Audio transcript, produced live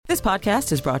This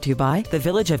podcast is brought to you by the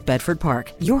Village of Bedford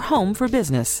Park, your home for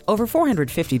business. Over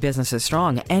 450 businesses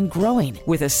strong and growing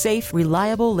with a safe,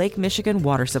 reliable Lake Michigan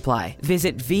water supply.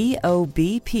 Visit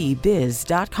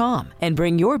VOBPBiz.com and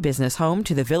bring your business home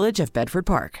to the Village of Bedford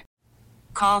Park.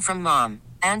 Call from mom.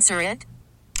 Answer it.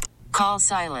 Call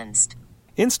silenced.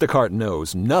 Instacart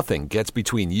knows nothing gets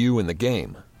between you and the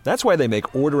game. That's why they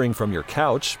make ordering from your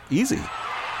couch easy.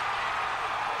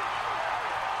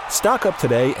 Stock up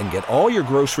today and get all your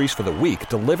groceries for the week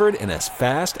delivered in as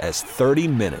fast as 30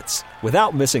 minutes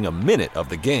without missing a minute of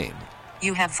the game.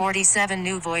 You have 47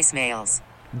 new voicemails.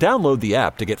 Download the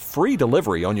app to get free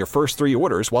delivery on your first 3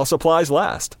 orders while supplies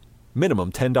last.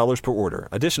 Minimum $10 per order.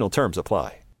 Additional terms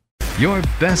apply. Your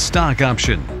best stock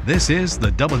option. This is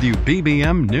the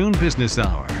WBBM Noon Business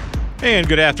Hour. And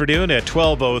good afternoon at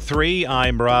 12:03.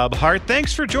 I'm Rob Hart.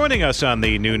 Thanks for joining us on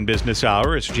the Noon Business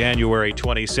Hour. It's January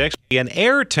 26th. An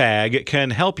AirTag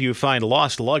can help you find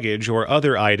lost luggage or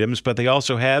other items, but they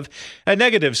also have a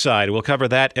negative side. We'll cover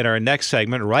that in our next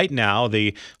segment. Right now,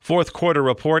 the fourth quarter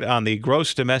report on the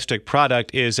gross domestic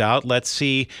product is out. Let's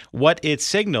see what it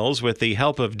signals with the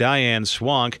help of Diane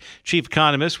Swonk, chief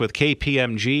economist with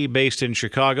KPMG based in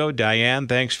Chicago. Diane,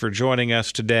 thanks for joining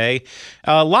us today.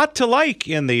 A lot to like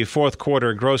in the fourth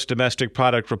quarter gross domestic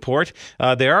product report.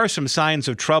 There are some signs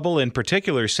of trouble in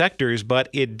particular sectors, but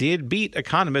it did beat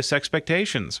economists'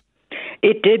 expectations.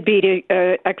 It did beat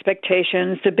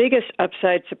expectations. The biggest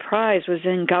upside surprise was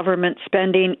in government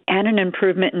spending and an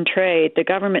improvement in trade. The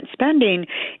government spending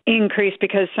increased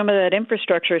because some of that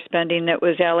infrastructure spending that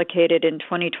was allocated in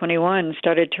 2021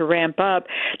 started to ramp up.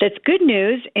 That's good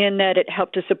news in that it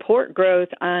helped to support growth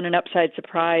on an upside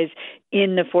surprise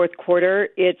in the fourth quarter.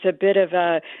 It's a bit of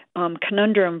a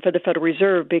conundrum for the Federal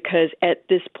Reserve because at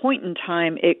this point in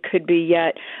time, it could be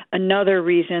yet another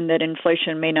reason that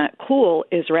inflation may not cool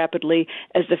as rapidly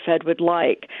as the Fed would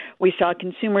like. We saw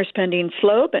consumer spending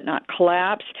slow but not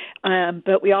collapse,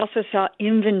 but we also saw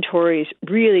inventories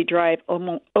really drive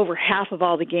over half of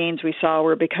all the gains we saw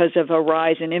were because of a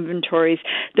rise in inventories.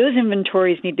 Those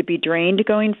inventories need to be drained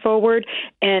going forward,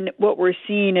 and what we're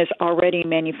seeing is already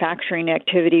manufacturing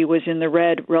activity was in the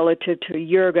red relative to a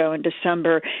year ago in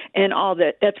December, and all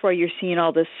that. That's why you're seeing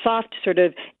all the soft sort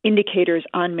of indicators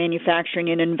on manufacturing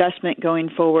and investment going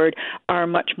forward are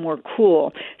much more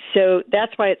cool. So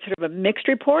that's why it's sort of a mixed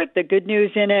report. The good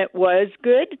news in it was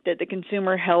good, that the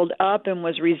consumer held up and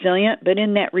was resilient. But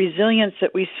in that resilience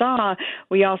that we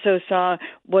also saw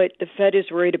what the Fed is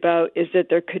worried about is that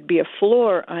there could be a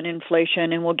floor on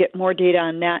inflation, and we'll get more data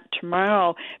on that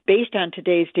tomorrow based on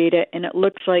today's data. And it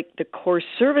looks like the core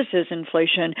services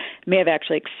inflation may have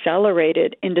actually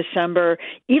accelerated in December,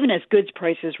 even as goods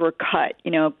prices were cut.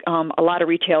 A lot of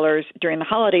retailers during the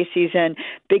holiday season,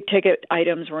 big ticket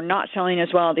items were not selling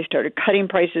as well. They started cutting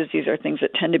prices. These are things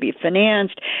that tend to be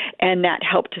financed, and that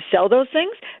helped to sell those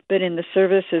things. But in the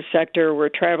services sector, where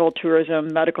travel,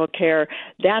 tourism, medical care,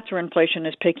 that's where inflation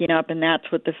is picking up, and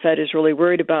that's what the Fed is really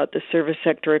worried about, the service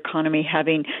sector economy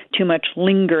having too much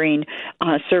lingering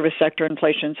service sector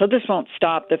inflation. So this won't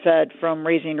stop the Fed from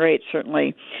raising rates,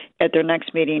 certainly at their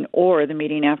next meeting or the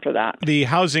meeting after that. The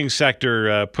housing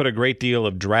sector put a great deal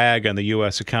of drag on the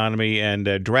U.S. economy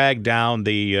and dragged down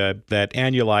that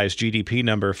annualized GDP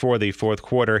number for the fourth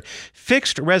quarter.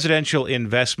 Fixed residential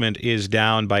investment is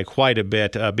down by quite a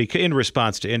bit in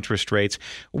response to interest rates.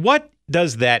 What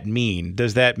does that mean?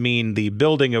 Does that mean the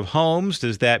building of homes?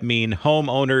 Does that mean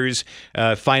homeowners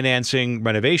financing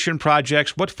renovation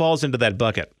projects? What falls into that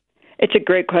bucket? It's a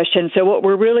great question. So what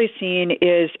we're really seeing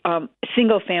is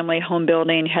single-family home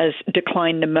building has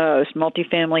declined the most.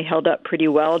 Multifamily held up pretty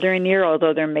well during the year,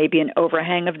 although there may be an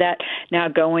overhang of that now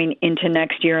going into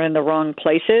next year in the wrong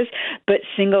places. But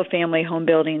single-family home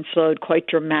building slowed quite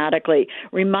dramatically.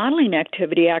 Remodeling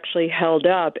activity actually held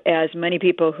up as many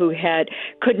people who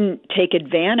couldn't take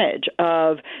advantage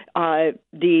of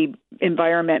the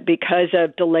environment because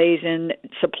of delays in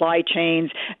supply chains,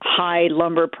 high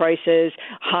lumber prices,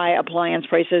 high appliance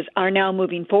prices are now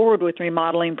moving forward with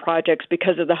remodeling projects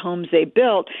because of the homes they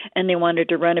built, and they wanted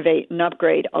to renovate and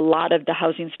upgrade. A lot of the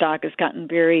housing stock has gotten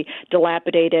very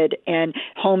dilapidated, and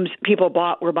homes people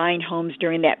were buying homes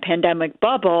during that pandemic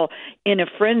bubble in a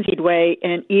frenzied way,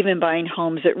 and even buying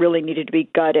homes that really needed to be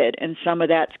gutted, and some of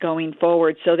that's going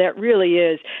forward. So that really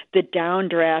is the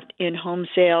downdraft in home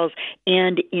sales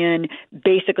and in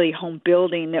basically home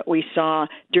building that we saw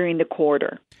during the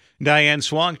quarter. Diane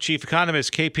Swank, Chief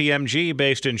Economist, KPMG,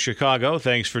 based in Chicago.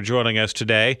 Thanks for joining us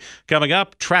today. Coming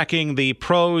up, tracking the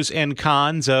pros and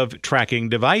cons of tracking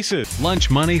devices.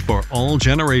 Lunch money for all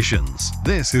generations.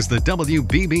 This is the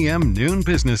WBBM Noon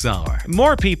Business Hour.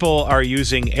 More people are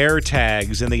using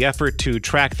AirTags in the effort to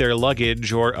track their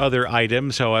luggage or other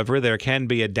items. However, there can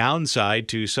be a downside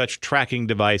to such tracking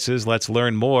devices. Let's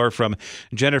learn more from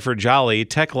Jennifer Jolly,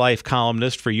 Tech Life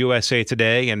columnist for USA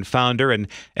Today and founder and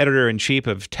editor-in-chief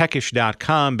of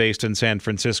Techish.com, based in San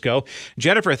Francisco.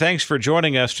 Jennifer, thanks for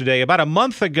joining us today. About a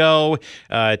month ago,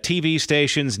 TV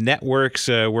stations, networks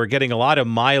were getting a lot of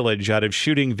mileage out of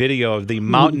shooting video of the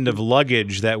mountain of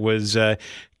luggage that was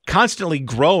constantly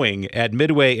growing at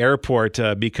Midway Airport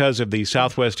because of the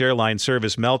Southwest Airlines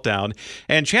service meltdown.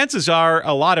 And chances are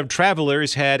a lot of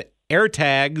travelers had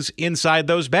AirTags inside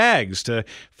those bags to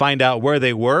find out where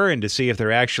they were and to see if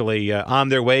they're actually on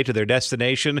their way to their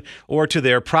destination or to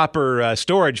their proper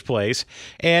storage place.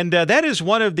 And that is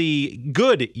one of the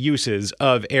good uses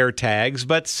of AirTags,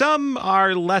 but some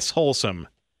are less wholesome.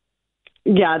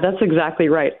 Yeah, that's exactly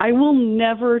right. I will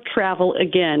never travel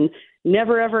again,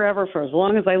 never, ever, ever, for as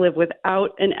long as I live, without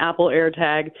an Apple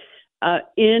AirTag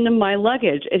in my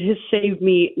luggage. It has saved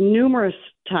me numerous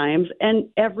times, and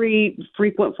every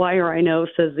frequent flyer I know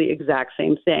says the exact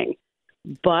same thing.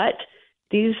 But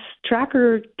these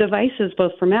tracker devices,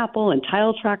 both from Apple and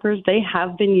Tile trackers, they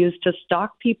have been used to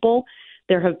stalk people.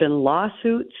 There have been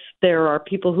lawsuits. There are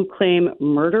people who claim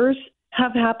murders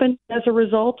have happened as a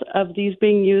result of these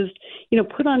being used,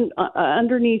 put on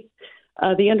underneath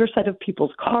the underside of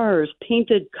people's cars,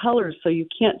 painted colors so you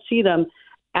can't see them.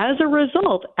 As a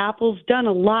result, Apple's done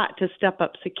a lot to step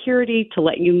up security, to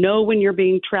let you know when you're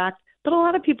being tracked, but a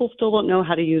lot of people still don't know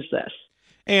how to use this.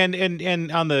 And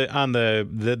on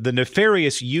the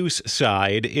nefarious use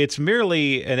side, it's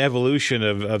merely an evolution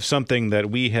of something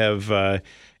that we have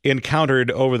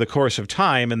encountered over the course of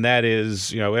time, and that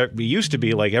is, it used to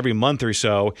be like every month or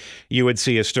so you would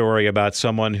see a story about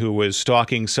someone who was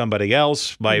stalking somebody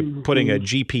else by putting a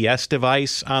GPS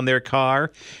device on their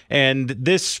car, and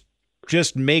this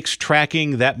just makes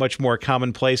tracking that much more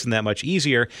commonplace and that much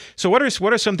easier. So what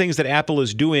are some things that Apple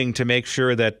is doing to make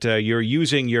sure that you're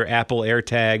using your Apple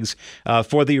AirTags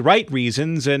for the right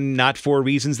reasons and not for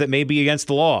reasons that may be against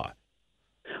the law?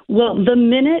 Well, the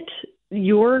minute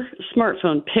your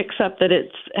smartphone picks up that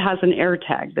it has an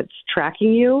AirTag that's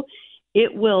tracking you,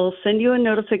 it will send you a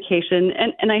notification.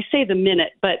 And I say the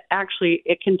minute, but actually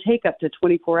it can take up to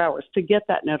 24 hours to get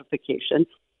that notification.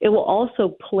 It will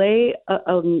also play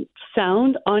a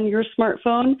sound on your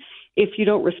smartphone if you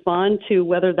don't respond to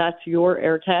whether that's your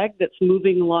AirTag that's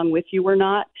moving along with you or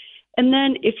not. And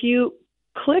then if you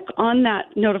click on that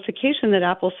notification that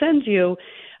Apple sends you,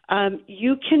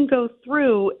 you can go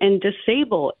through and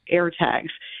disable AirTags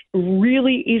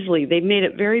really easily. They've made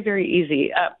it very, very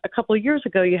easy. A couple of years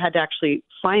ago, you had to actually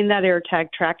find that AirTag,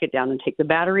 track it down, and take the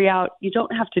battery out. You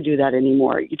don't have to do that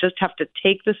anymore. You just have to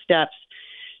take the steps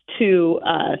to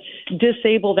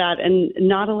disable that and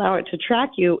not allow it to track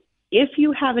you. If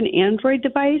you have an Android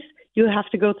device, you have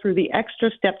to go through the extra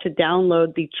step to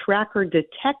download the Tracker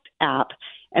Detect app,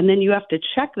 and then you have to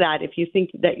check that if you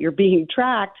think that you're being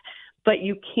tracked, but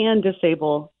you can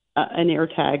disable an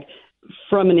AirTag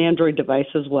from an Android device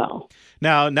as well.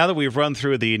 Now that we've run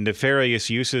through the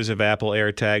nefarious uses of Apple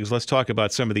AirTags, let's talk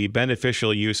about some of the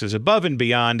beneficial uses above and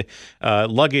beyond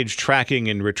luggage tracking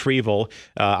and retrieval.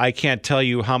 I can't tell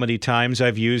you how many times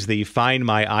I've used the Find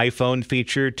My iPhone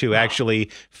feature to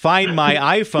actually find my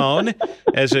iPhone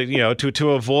as to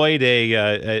avoid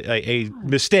a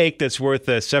mistake that's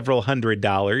worth several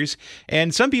 $100s.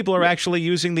 And some people are actually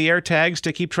using the AirTags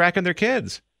to keep track of their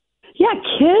kids. Yeah,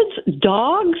 kids,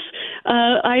 dogs.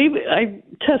 I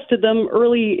tested them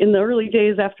in the early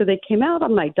days after they came out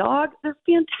on my dog. They're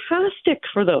fantastic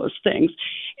for those things.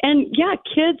 And yeah,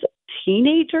 kids,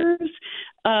 teenagers.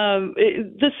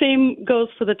 The same goes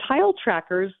for the Tile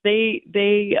trackers. They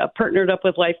partnered up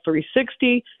with Life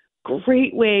 360.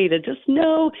 Great way to just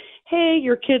know, hey,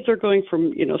 your kids are going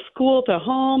from school to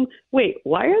home. Wait,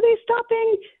 why are they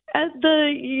stopping at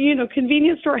the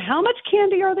convenience store? How much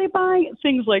candy are they buying?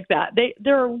 Things like that.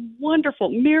 There are wonderful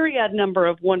myriad number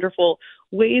of wonderful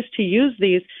ways to use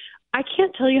these. I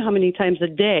can't tell you how many times a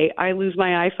day I lose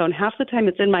my iPhone. Half the time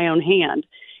it's in my own hand.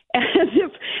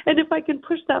 And if I can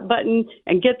push that button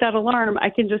and get that alarm, I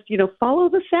can just follow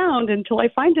the sound until I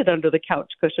find it under the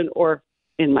couch cushion or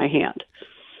in my hand.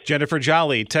 Jennifer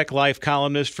Jolly, Tech Life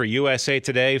columnist for USA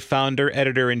Today, founder,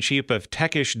 editor-in-chief of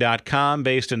Techish.com,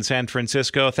 based in San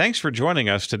Francisco. Thanks for joining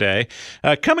us today.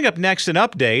 Coming up next, an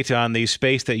update on the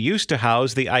space that used to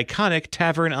house the iconic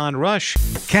Tavern on Rush.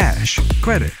 Cash,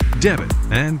 credit, debit,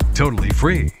 and totally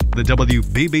free. The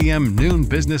WBBM Noon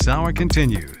Business Hour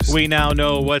continues. We now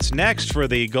know what's next for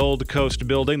the Gold Coast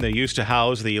building that used to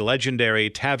house the legendary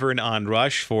Tavern on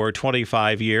Rush for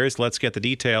 25 years. Let's get the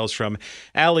details from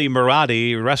Ali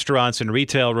Muradi, restaurants and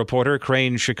retail reporter,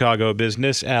 Crane Chicago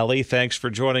Business. Ali, thanks for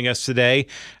joining us today.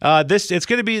 It's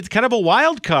going to be kind of a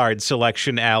wild card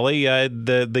selection, Ali.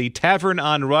 The Tavern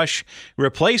on Rush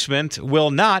replacement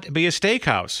will not be a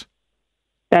steakhouse.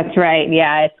 That's right.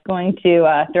 Yeah, it's going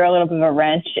to throw a little bit of a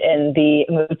wrench in the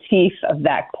motif of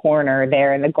that corner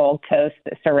there in the Gold Coast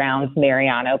that surrounds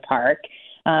Mariano Park.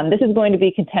 This is going to be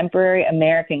contemporary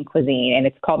American cuisine, and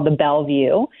it's called the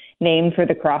Bellevue, named for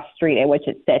the cross street at which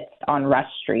it sits on Rush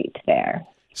Street there.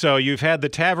 So you've had the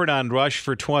Tavern on Rush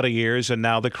for 20 years, and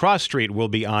now the cross street will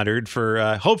be honored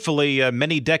for hopefully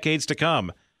many decades to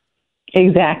come.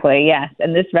 Exactly, yes.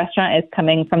 And this restaurant is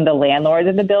coming from the landlords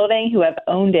of the building who have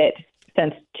owned it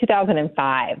since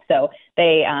 2005. So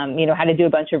they, had to do a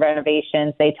bunch of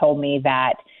renovations. They told me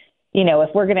that,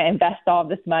 if we're going to invest all of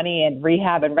this money and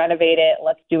rehab and renovate it,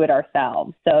 let's do it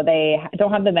ourselves. So they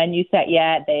don't have the menu set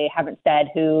yet. They haven't said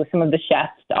who some of the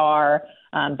chefs are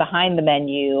behind the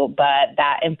menu, but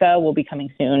that info will be coming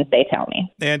soon, they tell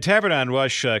me. And Tavern on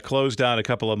Rush closed down a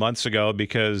couple of months ago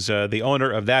because the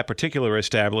owner of that particular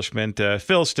establishment,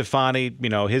 Phil Stefani,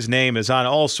 his name is on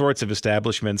all sorts of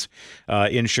establishments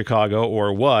in Chicago,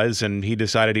 or was, and he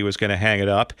decided he was going to hang it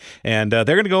up. And they're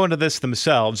going to go into this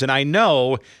themselves. And I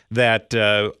know that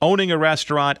owning a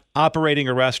restaurant, operating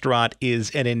a restaurant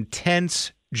is an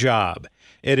intense job.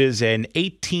 It is an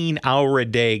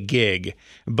 18-hour-a-day gig,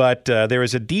 but there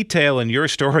is a detail in your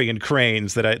story in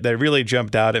Cranes that really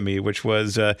jumped out at me, which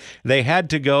was they had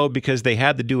to go because they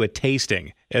had to do a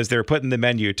tasting as they're putting the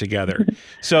menu together.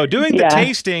 So doing the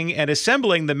tasting and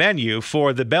assembling the menu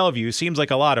for the Bellevue seems like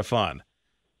a lot of fun.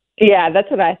 Yeah, that's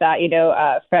what I thought.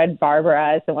 Fred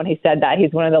Barbara is the one who said that.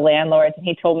 He's one of the landlords, and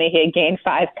he told me he had gained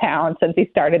 5 pounds since he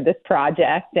started this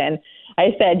project. And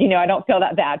I said, I don't feel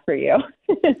that bad for you.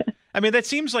 I mean, that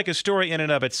seems like a story in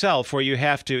and of itself where you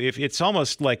have to, if it's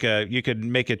almost like you could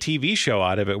make a TV show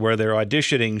out of it where they're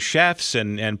auditioning chefs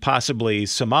and possibly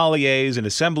sommeliers and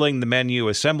assembling the menu,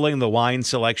 assembling the wine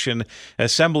selection,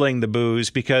 assembling the booze,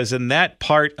 because in that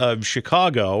part of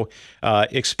Chicago,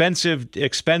 expensive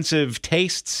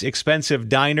tastes, expensive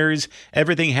diners,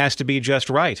 everything has to be just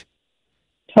right.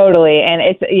 Totally. And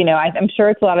it's, I'm sure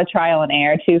it's a lot of trial and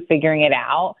error too, figuring it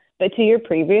out. But to your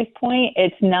previous point,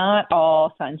 it's not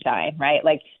all sunshine, right?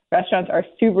 Like restaurants are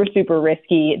super, super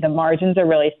risky. The margins are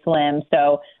really slim.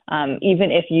 So even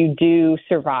if you do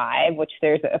survive, which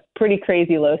there's a pretty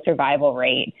crazy low survival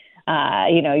rate,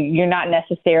 you're not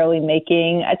necessarily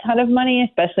making a ton of money,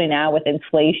 especially now with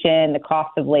inflation. The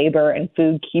cost of labor and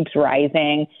food keeps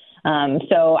rising.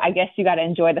 So I guess you got to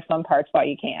enjoy the fun parts while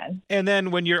you can. And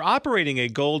then when you're operating a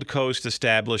Gold Coast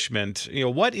establishment,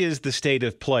 what is the state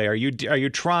of play? Are you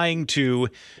trying to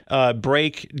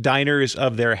break diners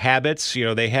of their habits?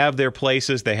 They have their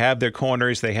places, they have their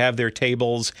corners, they have their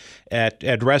tables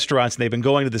at restaurants, and they've been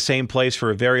going to the same place for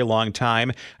a very long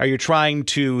time. Are you trying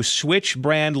to switch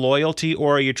brand loyalty,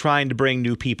 or are you trying to bring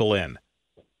new people in?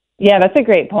 Yeah, that's a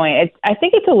great point. I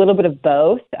think it's a little bit of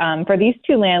both. For these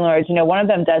two landlords, one of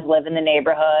them does live in the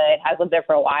neighborhood, has lived there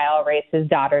for a while, raised his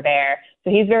daughter there. So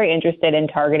he's very interested in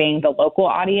targeting the local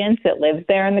audience that lives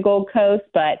there in the Gold Coast,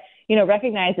 but,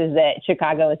 recognizes that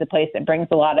Chicago is a place that brings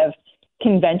a lot of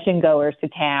convention goers to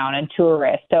town and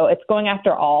tourists. So it's going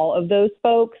after all of those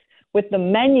folks. With the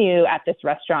menu at this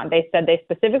restaurant, they said they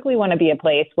specifically want to be a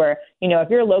place where, if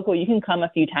you're local, you can come a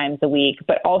few times a week,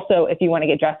 but also if you want to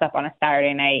get dressed up on a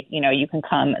Saturday night, you can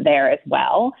come there as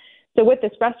well. So with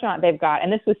this restaurant they've got,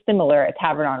 and this was similar at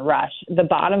Tavern on Rush, the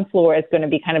bottom floor is going to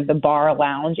be kind of the bar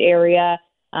lounge area,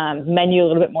 menu a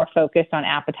little bit more focused on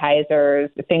appetizers,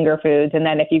 finger foods. And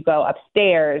then if you go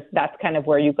upstairs, that's kind of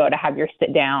where you go to have your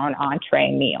sit down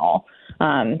entree meal.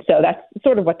 So that's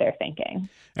sort of what they're thinking.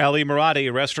 Ali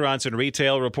Muradi, restaurants and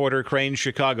retail reporter, Crane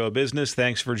Chicago Business.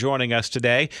 Thanks for joining us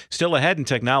today. Still ahead in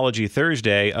Technology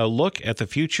Thursday, a look at the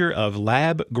future of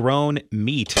lab-grown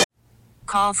meat.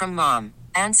 Call from mom.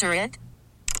 Answer it.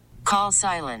 Call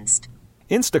silenced.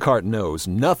 Instacart knows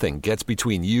nothing gets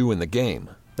between you and the game.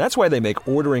 That's why they make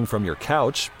ordering from your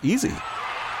couch easy.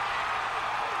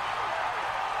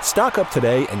 Stock up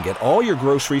today and get all your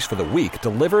groceries for the week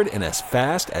delivered in as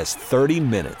fast as 30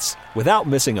 minutes without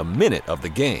missing a minute of the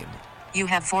game. You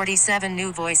have 47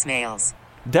 new voicemails.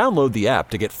 Download the app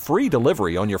to get free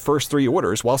delivery on your first 3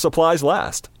 orders while supplies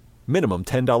last. Minimum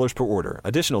 $10 per order.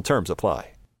 Additional terms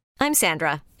apply. I'm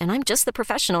Sandra, and I'm just the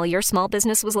professional your small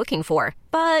business was looking for.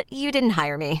 But you didn't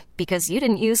hire me because you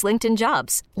didn't use LinkedIn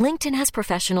Jobs. LinkedIn has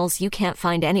professionals you can't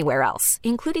find anywhere else,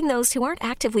 including those who aren't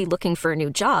actively looking for a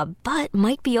new job, but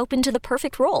might be open to the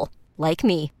perfect role, like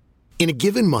me. In a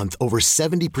given month, over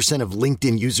 70% of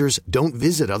LinkedIn users don't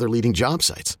visit other leading job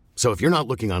sites. So if you're not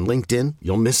looking on LinkedIn,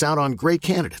 you'll miss out on great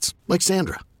candidates like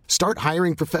Sandra. Start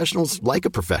hiring professionals like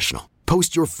a professional.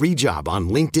 Post your free job on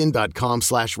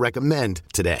linkedin.com/recommend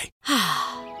today.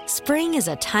 Spring is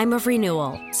a time of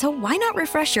renewal, so why not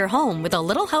refresh your home with a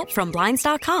little help from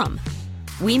Blinds.com?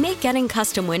 We make getting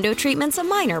custom window treatments a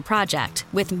minor project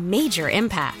with major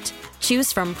impact.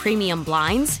 Choose from premium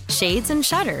blinds, shades, and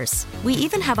shutters. We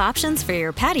even have options for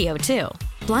your patio, too.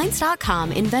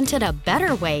 Blinds.com invented a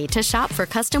better way to shop for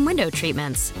custom window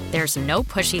treatments. There's no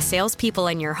pushy salespeople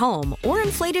in your home or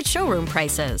inflated showroom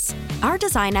prices. Our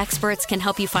design experts can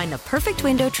help you find the perfect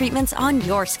window treatments on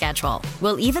your schedule.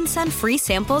 We'll even send free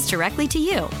samples directly to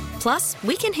you. Plus,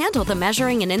 we can handle the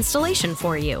measuring and installation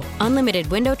for you. Unlimited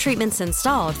window treatments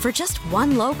installed for just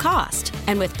one low cost.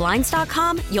 And with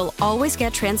Blinds.com, you'll always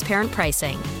get transparent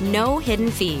pricing. No hidden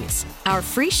fees. Our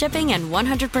free shipping and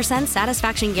 100%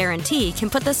 satisfaction guarantee can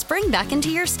put the spring back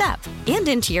into your step and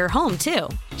into your home, too.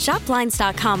 Shop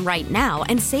Blinds.com right now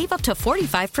and save up to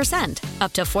 45%.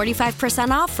 Up to 45%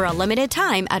 off for a limited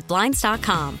time at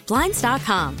Blinds.com.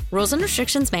 Blinds.com. Rules and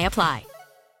restrictions may apply.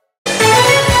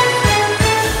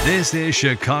 This is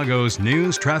Chicago's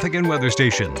news, traffic, and weather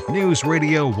station, News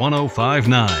Radio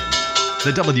 1059.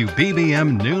 The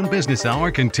WBBM Noon Business Hour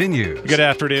continues. Good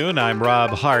afternoon. I'm Rob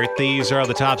Hart. These are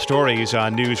the top stories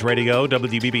on News Radio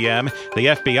WBBM. The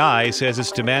FBI says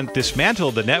it's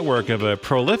dismantled the network of a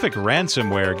prolific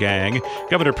ransomware gang.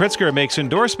 Governor Pritzker makes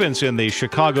endorsements in the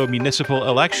Chicago municipal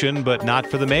election, but not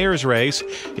for the mayor's race.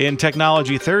 In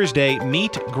Technology Thursday,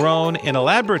 meat grown in a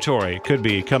laboratory could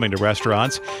be coming to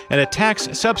restaurants. And a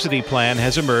tax subsidy plan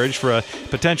has emerged for a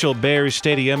potential Bears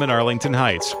stadium in Arlington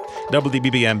Heights.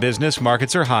 WBBM Business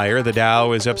markets are higher. The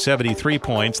Dow is up 73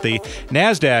 points. The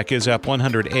NASDAQ is up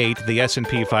 108. The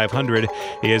S&P 500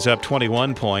 is up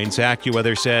 21 points.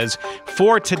 AccuWeather says,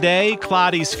 for today,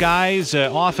 cloudy skies,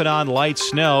 off and on light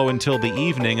snow until the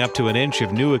evening, up to an inch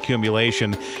of new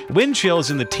accumulation. Wind chills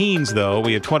in the teens, though.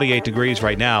 We have 28 degrees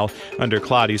right now under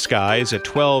cloudy skies at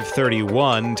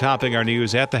 12:31. Topping our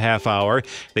news at the half hour,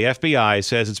 the FBI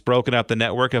says it's broken up the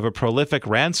network of a prolific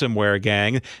ransomware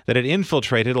gang that had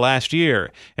infiltrated last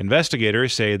year. Investigators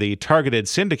say the targeted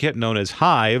syndicate known as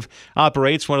Hive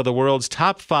operates one of the world's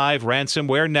top 5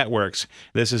 ransomware networks.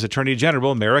 This is Attorney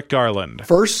General Merrick Garland.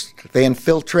 First, they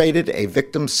infiltrated a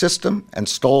victim's system and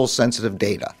stole sensitive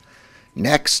data.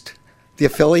 Next, the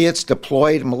affiliates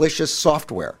deployed malicious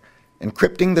software,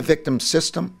 encrypting the victim's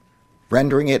system,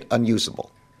 rendering it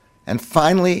unusable. And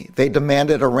finally, they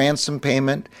demanded a ransom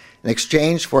payment in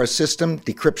exchange for a system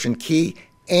decryption key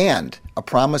and a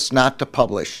promise not to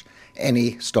publish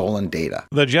any stolen data.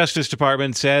 The Justice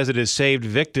Department says it has saved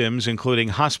victims, including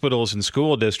hospitals and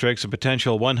school districts, a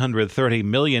potential $130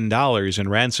 million in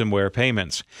ransomware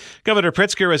payments. Governor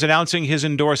Pritzker is announcing his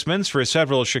endorsements for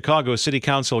several Chicago City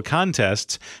Council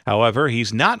contests. However,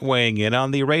 he's not weighing in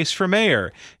on the race for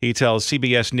mayor. He tells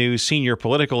CBS News senior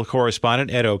political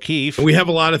correspondent Ed O'Keefe. We have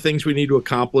a lot of things we need to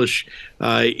accomplish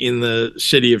in the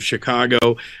city of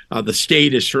Chicago. The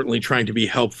state is certainly trying to be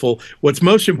helpful. What's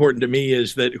most important to me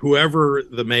is that whoever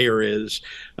the mayor is,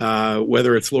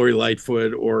 whether it's Lori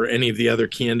Lightfoot or any of the other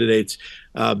candidates,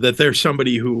 that there's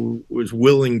somebody who was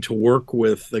willing to work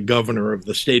with the governor of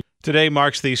the state. Today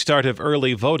marks the start of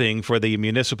early voting for the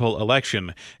municipal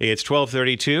election. It's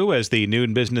 12:32 as the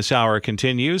Noon Business Hour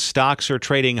continues. Stocks are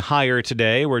trading higher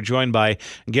today. We're joined by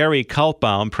Gary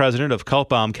Kaltbaum, president of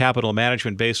Kaltbaum Capital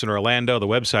Management based in Orlando, the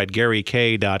website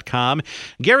GaryK.com.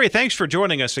 Gary, thanks for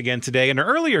joining us again today. In an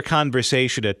earlier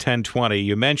conversation at 10:20,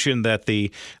 you mentioned that the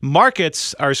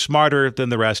markets are smarter than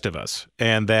the rest of us,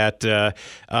 and that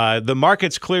the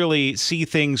markets clearly see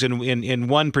things in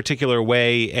one particular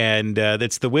way, and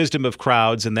it's the wisdom of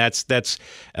crowds, and that's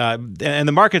and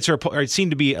the markets are seem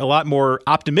to be a lot more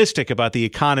optimistic about the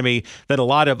economy than a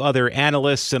lot of other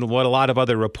analysts and what a lot of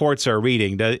other reports are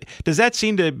reading. Does that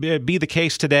seem to be the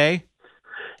case today?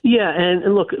 Yeah,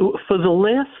 and look, for the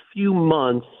last few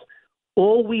months,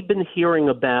 all we've been hearing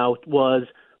about was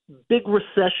big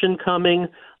recession coming,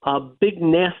 big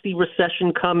nasty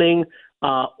recession coming,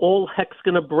 all heck's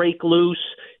going to break loose,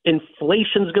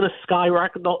 inflation's going to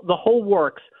skyrocket, the whole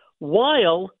works,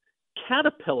 while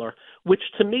Caterpillar, which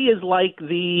to me is like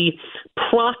the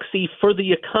proxy for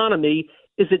the economy,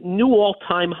 is at new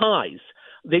all-time highs.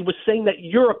 They were saying that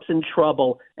Europe's in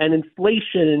trouble and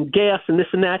inflation and gas and this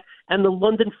and that, and the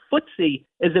London FTSE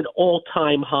is at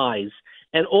all-time highs.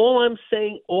 And all I'm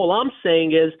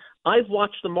saying is I've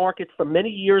watched the market for many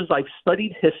years. I've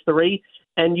studied history,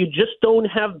 and you just don't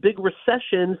have big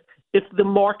recessions if the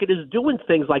market is doing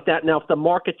things like that. Now, if the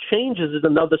market changes is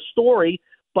another story,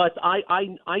 but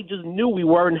I just knew we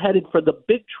weren't headed for the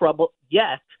big trouble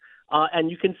yet.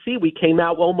 And you can see we came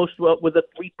out almost with a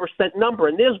 3% number.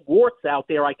 And there's warts out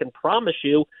there, I can promise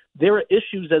you. There are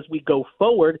issues as we go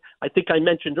forward. I think I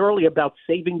mentioned earlier about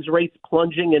savings rates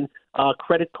plunging and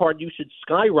credit card usage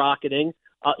skyrocketing.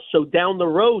 So down the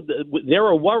road, there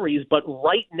are worries. But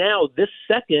right now, this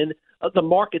second, the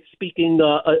market's speaking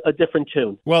a different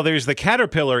tune. Well, there's the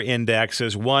Caterpillar Index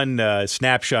as one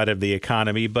snapshot of the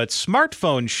economy, but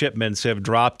smartphone shipments have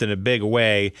dropped in a big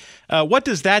way. What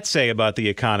does that say about the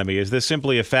economy? Is this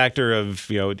simply a factor of,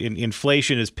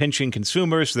 inflation is pinching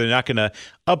consumers, so they're not going to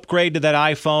upgrade to that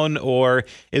iPhone, or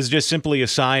is it just simply a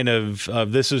sign of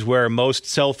this is where most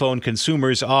cell phone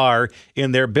consumers are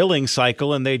in their billing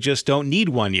cycle and they just don't need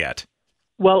one yet?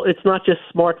 Well, it's not just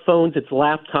smartphones, it's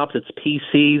laptops, it's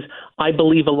PCs. I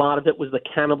believe a lot of it was the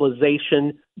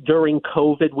cannibalization during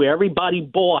COVID where everybody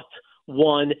bought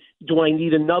one. Do I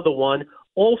need another one?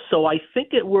 Also, I think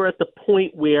we're at the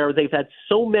point where they've had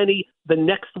so many, the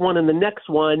next one and the next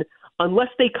one, unless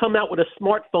they come out with a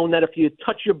smartphone that if you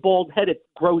touch your bald head, it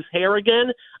grows hair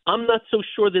again. I'm not so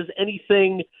sure there's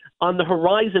anything on the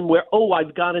horizon where,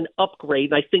 I've got an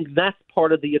upgrade. And I think that's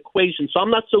part of the equation. So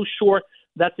I'm not so sure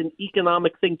that's an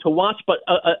economic thing to watch. But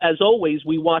as always,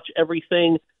 we watch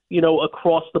everything,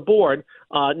 across the board.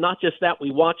 Not just that, we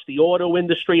watch the auto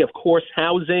industry, of course,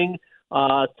 housing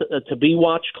to be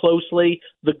watched closely.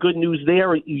 The good news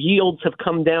there, yields have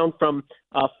come down from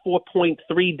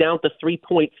 4.3 down to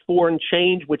 3.4 and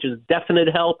change, which is definite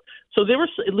help. So there are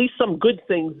at least some good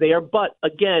things there. But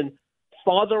again,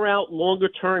 farther out, longer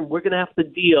term, we're going to have to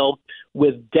deal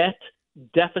with debt,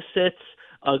 deficits,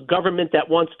 a government that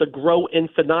wants to grow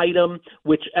infinitum,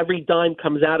 which every dime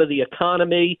comes out of the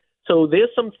economy. So there's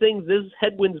some things, there's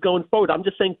headwinds going forward. I'm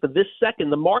just saying for this second,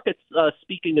 the market's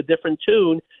speaking a different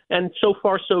tune, and so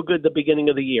far so good the beginning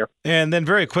of the year. And then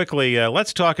very quickly,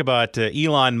 let's talk about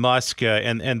Elon Musk,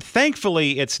 and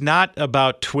thankfully it's not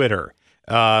about Twitter.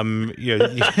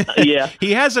 Yeah.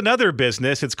 He has another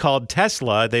business. It's called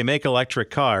Tesla. They make electric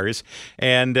cars,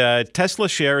 and Tesla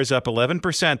share is up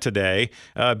 11% today,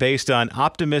 based on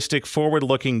optimistic,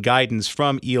 forward-looking guidance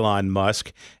from Elon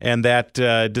Musk, and that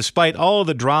despite all of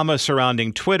the drama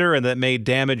surrounding Twitter and that may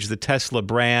damage the Tesla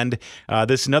brand,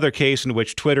 this is another case in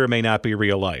which Twitter may not be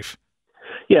real life.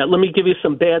 Yeah, let me give you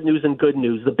some bad news and good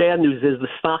news. The bad news is the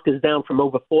stock is down from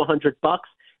over $400.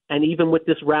 And even with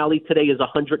this rally today is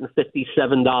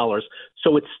 $157.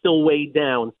 So it's still way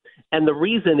down. And the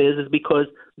reason is because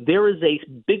there is a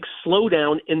big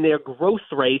slowdown in their growth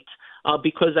rate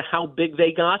because of how big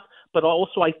they got. But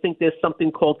also I think there's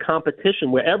something called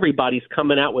competition where everybody's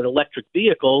coming out with electric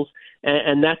vehicles,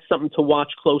 and that's something to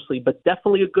watch closely. But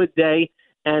definitely a good day.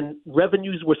 And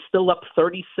revenues were still up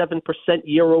 37%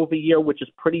 year over year, which is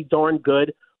pretty darn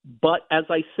good. But as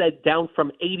I said, down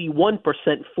from 81%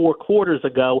 4 quarters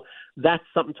ago. That's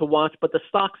something to watch. But the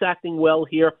stock's acting well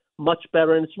here, much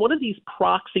better. And it's one of these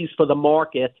proxies for the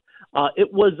market.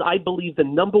 It was, I believe, the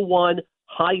number one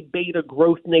high beta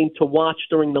growth name to watch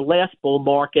during the last bull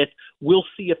market. We'll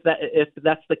see if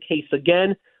that's the case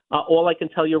again. All I can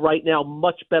tell you right now,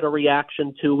 much better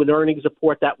reaction to an earnings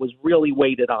report that was really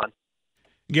weighted on.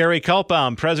 Gary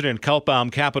Kaltbaum, President Kaltbaum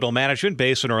Capital Management,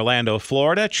 based in Orlando,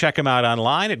 Florida. Check him out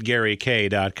online at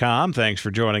GaryK.com. Thanks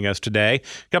for joining us today.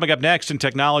 Coming up next in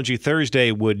Technology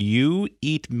Thursday, would you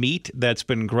eat meat that's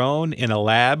been grown in a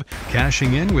lab?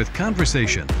 Cashing in with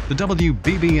conversation. The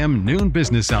WBBM Noon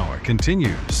Business Hour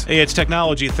continues. Hey, it's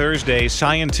Technology Thursday.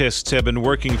 Scientists have been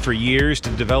working for years to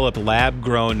develop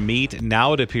lab-grown meat.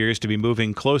 Now it appears to be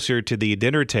moving closer to the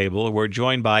dinner table. We're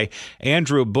joined by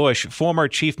Andrew Bush, former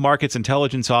Chief Markets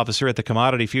Intelligence Officer at the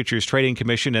Commodity Futures Trading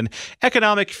Commission and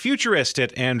economic futurist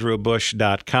at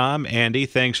andrewbush.com. Andy,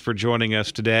 thanks for joining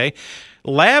us today.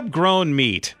 Lab-grown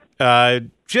meat.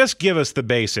 Just give us the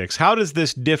basics. How does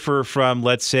this differ from,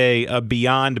 let's say, a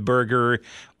Beyond Burger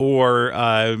or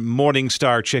a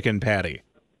Morningstar chicken patty?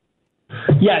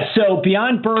 Yeah, so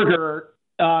Beyond Burger,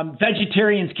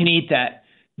 vegetarians can eat that.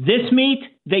 This meat,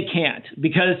 they can't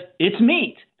because it's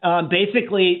meat.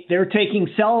 Basically, they're taking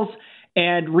cells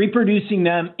and reproducing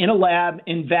them in a lab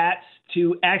in vats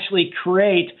to actually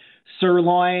create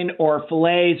sirloin or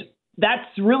fillets. That's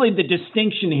really the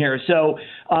distinction here. So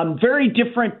very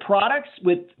different products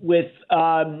with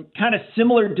kind of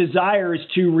similar desires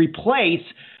to replace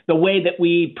the way that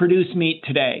we produce meat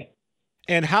today.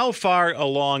 And how far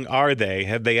along are they?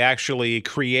 Have they actually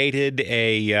created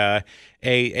a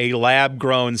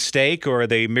lab-grown steak, or are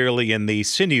they merely in the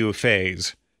sinew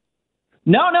phase?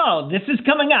 No, this is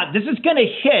coming out. This is going to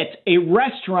hit a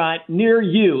restaurant near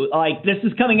you. Like, this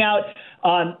is coming out.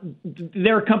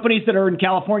 There are companies that are in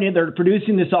California that are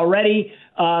producing this already.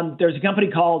 There's a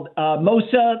company called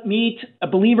Mosa Meat,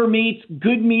 Believer Meats,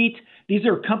 Good Meat. These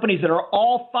are companies that are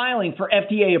all filing for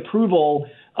FDA approval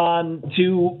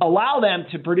to allow them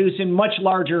to produce in much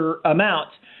larger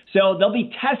amounts. So they'll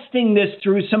be testing this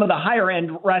through some of the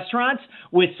higher-end restaurants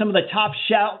with some of the top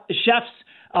chefs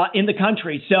in the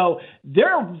country. So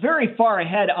they're very far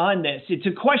ahead on this. It's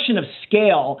a question of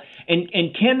scale, and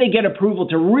can they get approval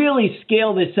to really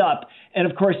scale this up? And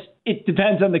of course, it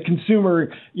depends on the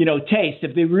consumer, taste,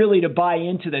 if they really to buy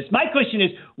into this. My question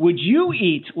is, would you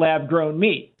eat lab-grown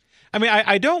meat? I mean,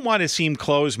 I don't want to seem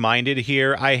closed-minded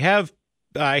here. I have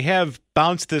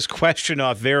bounced this question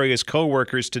off various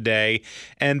coworkers today,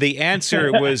 and the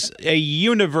answer was a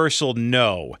universal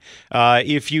no.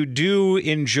 If you do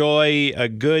enjoy a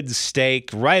good steak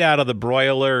right out of the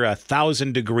broiler,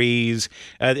 1,000 degrees,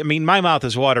 I mean, my mouth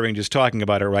is watering just talking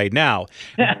about it right now.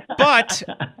 But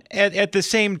at the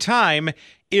same time,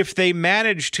 if they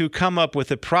manage to come up with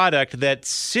a product that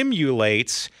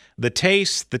simulates the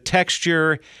taste, the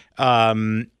texture,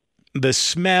 the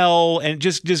smell, and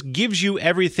just gives you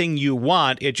everything you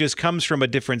want, it just comes from a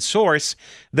different source,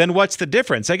 then what's the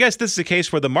difference? I guess this is a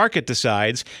case where the market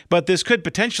decides, but this could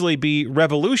potentially be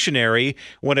revolutionary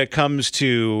when it comes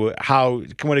to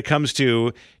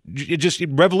just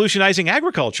revolutionizing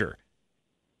agriculture.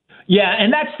 Yeah,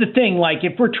 and that's the thing. Like,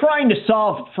 if we're trying to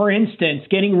solve, for instance,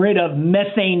 getting rid of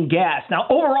methane gas. Now,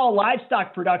 overall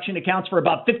livestock production accounts for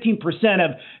about 15%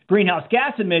 of greenhouse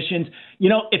gas emissions.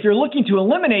 If you're looking to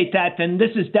eliminate that, then this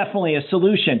is definitely a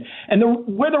solution.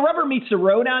 And where the rubber meets the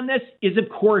road on this is, of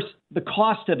course, the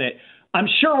cost of it. I'm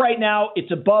sure right now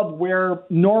it's above where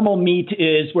normal meat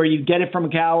is, where you get it from a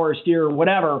cow or a steer or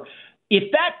whatever.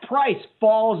 If that price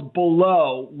falls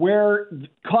below where the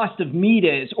cost of meat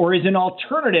is, or is an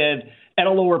alternative at a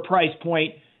lower price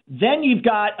point, then you've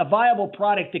got a viable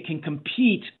product that can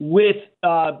compete with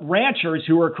ranchers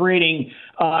who are creating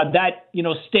that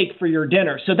steak for your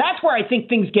dinner. So that's where I think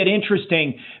things get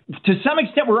interesting. To some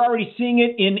extent, we're already seeing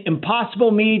it in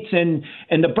Impossible Meats and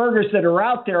the burgers that are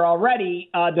out there already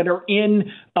that are in,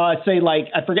 I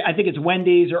think it's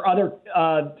Wendy's or other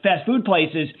fast food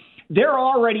places. They're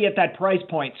already at that price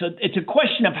point. So it's a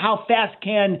question of how fast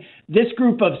can this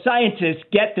group of scientists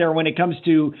get there when it comes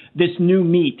to this new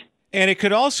meat. And it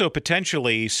could also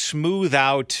potentially smooth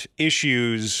out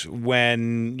issues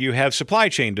when you have supply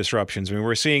chain disruptions. I mean,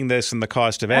 we're seeing this in the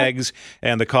cost of eggs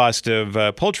and the cost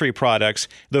of poultry products.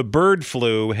 The bird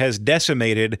flu has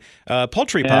decimated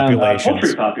poultry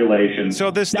populations. So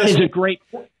this is a great.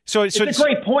 It's a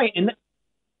great point.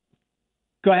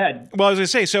 Go ahead. Well, I was going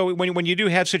to say, so when you do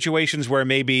have situations where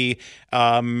maybe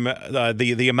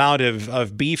the amount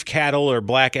of beef cattle or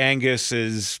black Angus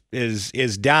is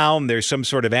down, there's some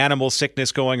sort of animal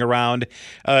sickness going around,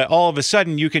 all of a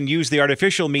sudden you can use the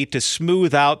artificial meat to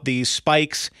smooth out these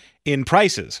spikes in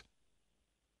prices.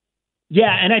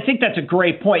 Yeah, and I think that's a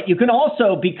great point. You can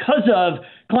also, because of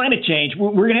climate change,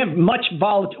 we're going to have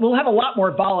we'll have a lot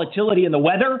more volatility in the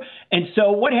weather. And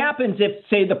so what happens if,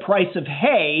 say, the price of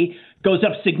hay goes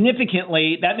up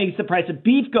significantly? That makes the price of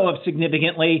beef go up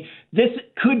significantly. This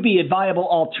could be a viable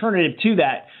alternative to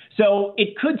that. So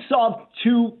it could solve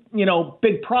two,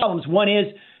 big problems. One is,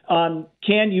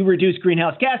 can you reduce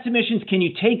greenhouse gas emissions? Can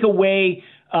you take away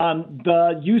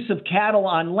the use of cattle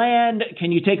on land?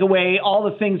 Can you take away all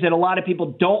the things that a lot of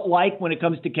people don't like when it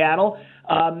comes to cattle?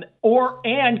 And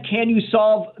can you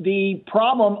solve the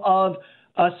problem of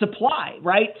supply,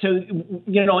 right? So,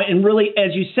 and really,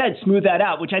 as you said, smooth that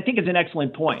out, which I think is an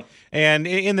excellent point. And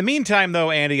in the meantime, though,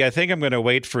 Andy, I think I'm going to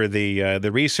wait for the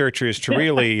researchers to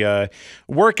really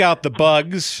work out the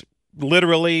bugs,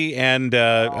 literally and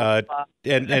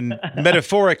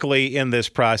metaphorically in this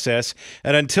process.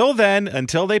 And until then,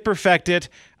 until they perfect it,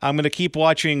 I'm going to keep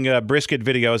watching brisket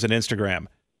videos on Instagram.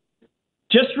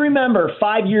 Just remember,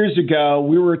 5 years ago,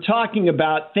 we were talking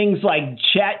about things like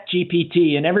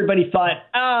ChatGPT, and everybody thought,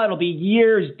 it'll be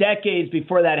years, decades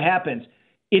before that happens.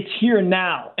 It's here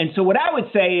now. And so what I would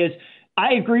say is,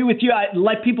 I agree with you. I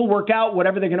let people work out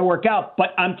whatever they're going to work out.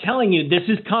 But I'm telling you, this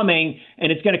is coming, and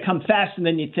it's going to come faster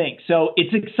than you think. So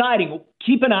it's exciting.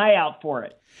 keep an eye out for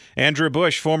it. Andrew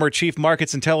Bush, former Chief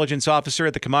Markets Intelligence Officer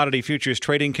at the Commodity Futures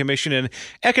Trading Commission and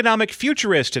economic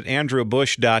futurist at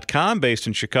andrewbush.com, based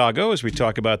in Chicago, as we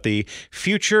talk about the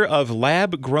future of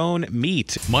lab-grown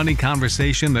meat. Money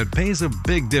conversation that pays a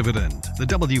big dividend. The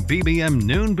WBBM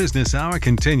Noon Business Hour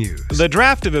continues. The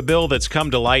draft of a bill that's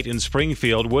come to light in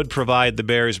Springfield would provide the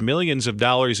Bears millions of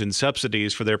dollars in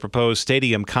subsidies for their proposed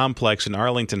stadium complex in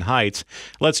Arlington Heights.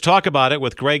 Let's talk about it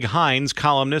with Greg Hines,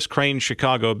 columnist, Crane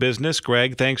Chicago Business.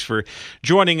 Greg, thanks for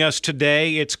joining us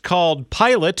today. It's called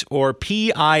PILT, or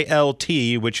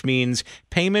PILT, which means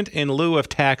payment in lieu of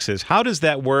taxes. How does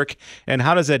that work, and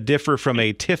how does that differ from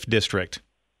a TIF district?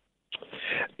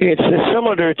 It's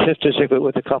similar to a TIF district, but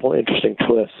with a couple interesting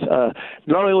twists.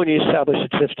 Normally when you establish a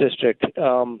TIF district,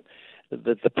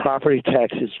 the property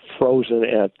tax is frozen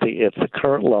at the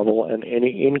current level, and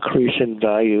any increase in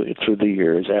value through the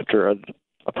years after a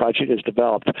project is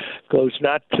developed goes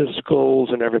not to schools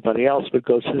and everybody else, but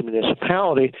goes to the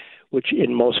municipality, which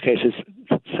in most cases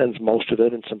sends most of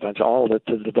it and sometimes all of it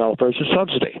to the developer as a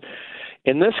subsidy.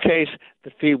 In this case,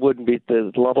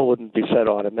 the level wouldn't be set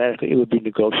automatically. It would be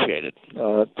negotiated,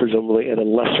 presumably at a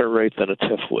lesser rate than a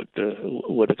TIF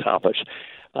would accomplish.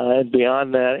 And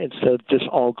beyond that, instead of just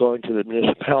all going to the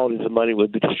municipality, the money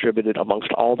would be distributed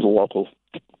amongst all the local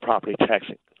property tax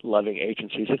levying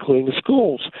agencies, including the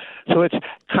schools. So it's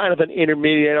kind of an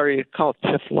intermediary, call it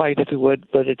TIF light if you would,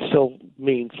 but it still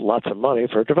means lots of money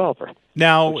for a developer.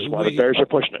 Now, which is why the Bears are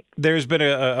pushing it. There's been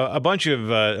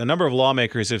a number of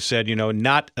lawmakers have said,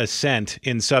 not a cent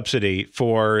in subsidy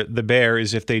for the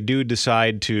Bears if they do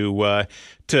decide to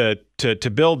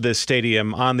build this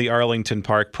stadium on the Arlington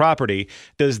Park property.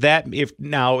 Does that, if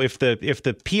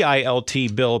the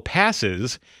PILT bill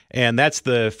passes, and that's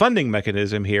the funding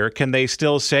mechanism here, can they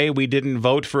still say we didn't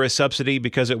vote for a subsidy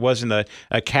because it wasn't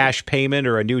a cash payment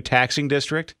or a new taxing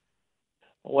district?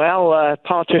 Well,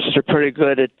 politicians are pretty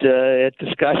good at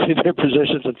discussing their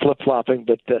positions and flip-flopping,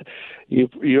 but you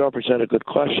present a good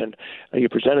question.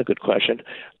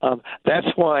 That's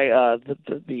why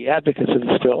the advocates of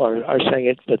this bill are saying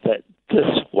it, but that this,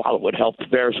 while it would help the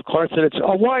Bears, of course, that it's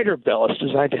a wider bill. It's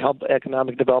designed to help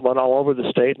economic development all over the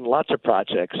state and lots of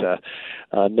projects,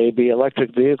 maybe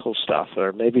electric vehicle stuff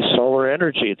or maybe solar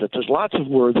energy, that there's lots of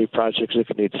worthy projects that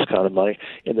could need this kind of money,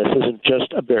 and this isn't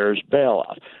just a Bears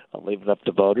bailout. I'll leave it up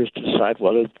to voters to decide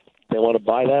whether they want to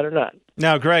buy that or not.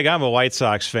 Now, Greg, I'm a White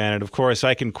Sox fan, and of course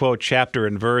I can quote chapter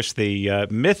and verse the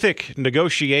mythic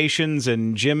negotiations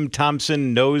and Jim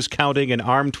Thompson nose-counting and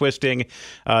arm-twisting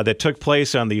that took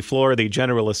place on the floor of the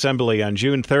General Assembly on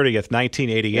June 30th,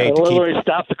 1988. Literally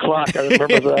stop the clock. I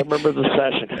remember the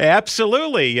session.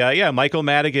 Absolutely. Michael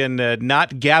Madigan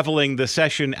not gaveling the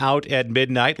session out at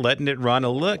midnight, letting it run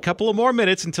a couple of more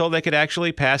minutes until they could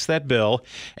actually pass that bill.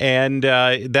 And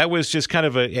that was just kind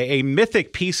of a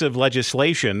mythic piece of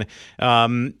legislation.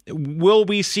 Will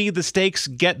we see the stakes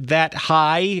get that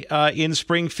high in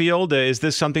Springfield? Is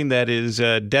this something that is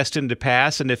destined to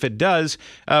pass? And if it does,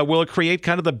 will it create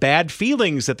kind of the bad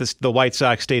feelings that the White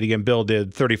Sox Stadium bill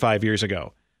did 35 years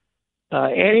ago?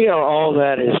 Any or all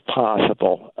that is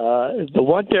possible. The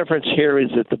one difference here is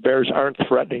that the Bears aren't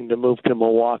threatening to move to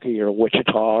Milwaukee or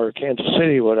Wichita or Kansas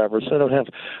City or whatever, so they don't have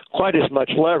quite as much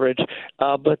leverage.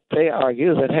 But they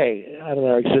argue that, hey, out of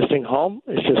our existing home,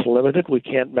 it's just limited. We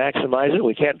can't maximize it.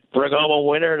 We can't bring home a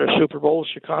winner in a Super Bowl in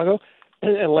Chicago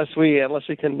unless we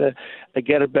can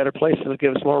get a better place that'll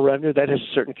give us more revenue. That has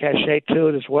a certain cachet to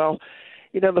it as well.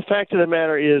 The fact of the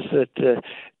matter is that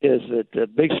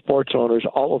big sports owners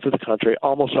all over the country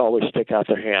almost always stick out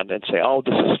their hand and say, "Oh,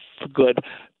 this is good,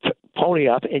 pony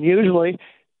up." And usually,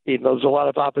 there's a lot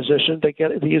of opposition. They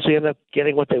usually end up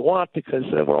getting what they want because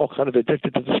we're all kind of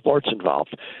addicted to the sports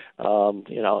involved.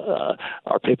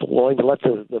 Are people willing to let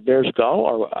the Bears go,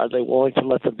 or are they willing to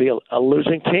let them be a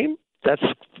losing team? That's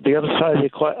the other side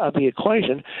of the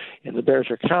equation, and the Bears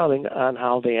are counting on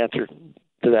how the answer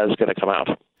to that is going to come out.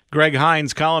 Greg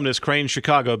Hines, columnist, Crane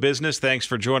Chicago Business. Thanks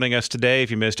for joining us today.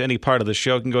 If you missed any part of the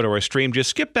show, you can go to our stream. Just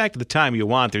skip back to the time you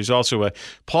want. There's also a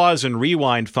pause and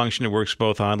rewind function that works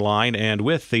both online and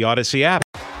with the Odyssey app.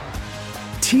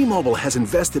 T-Mobile has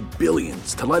invested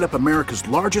billions to light up America's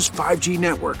largest 5G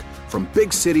network, from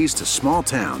big cities to small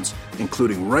towns,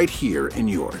 including right here in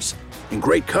yours. And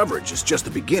great coverage is just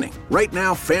the beginning. Right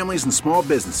now, families and small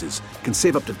businesses can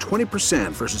save up to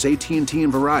 20% versus AT&T and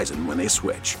Verizon when they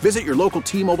switch. Visit your local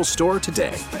T-Mobile store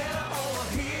today.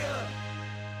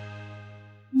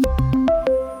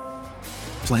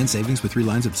 Plan savings with 3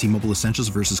 lines of T-Mobile Essentials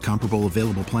versus comparable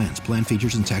available plans. Plan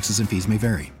features and taxes and fees may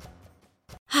vary.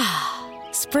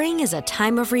 Spring is a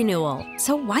time of renewal,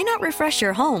 so why not refresh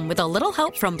your home with a little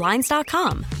help from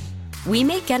Blinds.com? We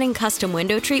make getting custom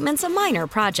window treatments a minor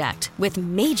project with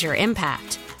major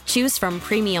impact. Choose from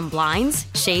premium blinds,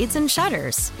 shades, and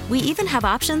shutters. We even have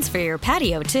options for your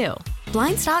patio, too.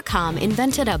 Blinds.com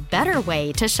invented a better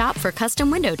way to shop for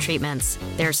custom window treatments.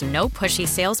 There's no pushy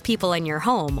salespeople in your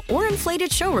home or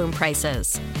inflated showroom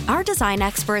prices. Our design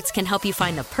experts can help you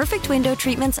find the perfect window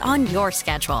treatments on your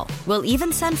schedule. We'll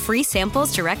even send free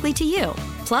samples directly to you.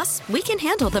 Plus, we can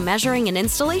handle the measuring and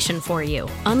installation for you.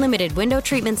 Unlimited window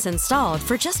treatments installed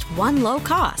for just one low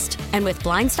cost. And with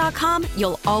Blinds.com,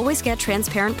 you'll always get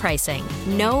transparent pricing.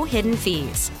 No hidden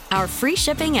fees. Our free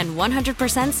shipping and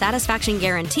 100% satisfaction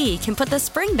guarantee can put the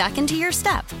spring back into your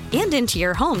step and into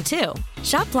your home, too.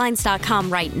 Shop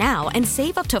Blinds.com right now and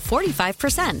save up to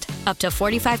 45%. Up to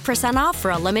 45% off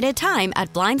for a limited time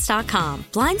at Blinds.com.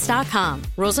 Blinds.com.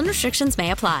 Rules and restrictions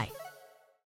may apply.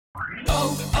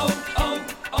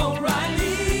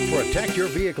 O'Reilly. Protect your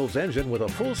vehicle's engine with a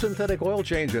full synthetic oil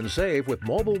change and save with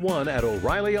Mobil 1 at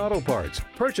O'Reilly Auto Parts.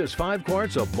 Purchase 5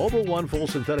 quarts of Mobil 1 full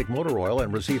synthetic motor oil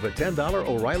and receive a $10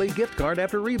 O'Reilly gift card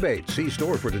after rebate. See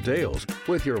store for details.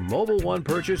 With your Mobil 1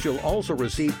 purchase, you'll also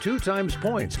receive 2 times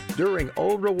points during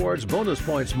O Rewards Bonus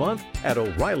Points Month at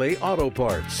O'Reilly Auto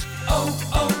Parts.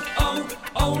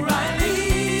 O'Reilly.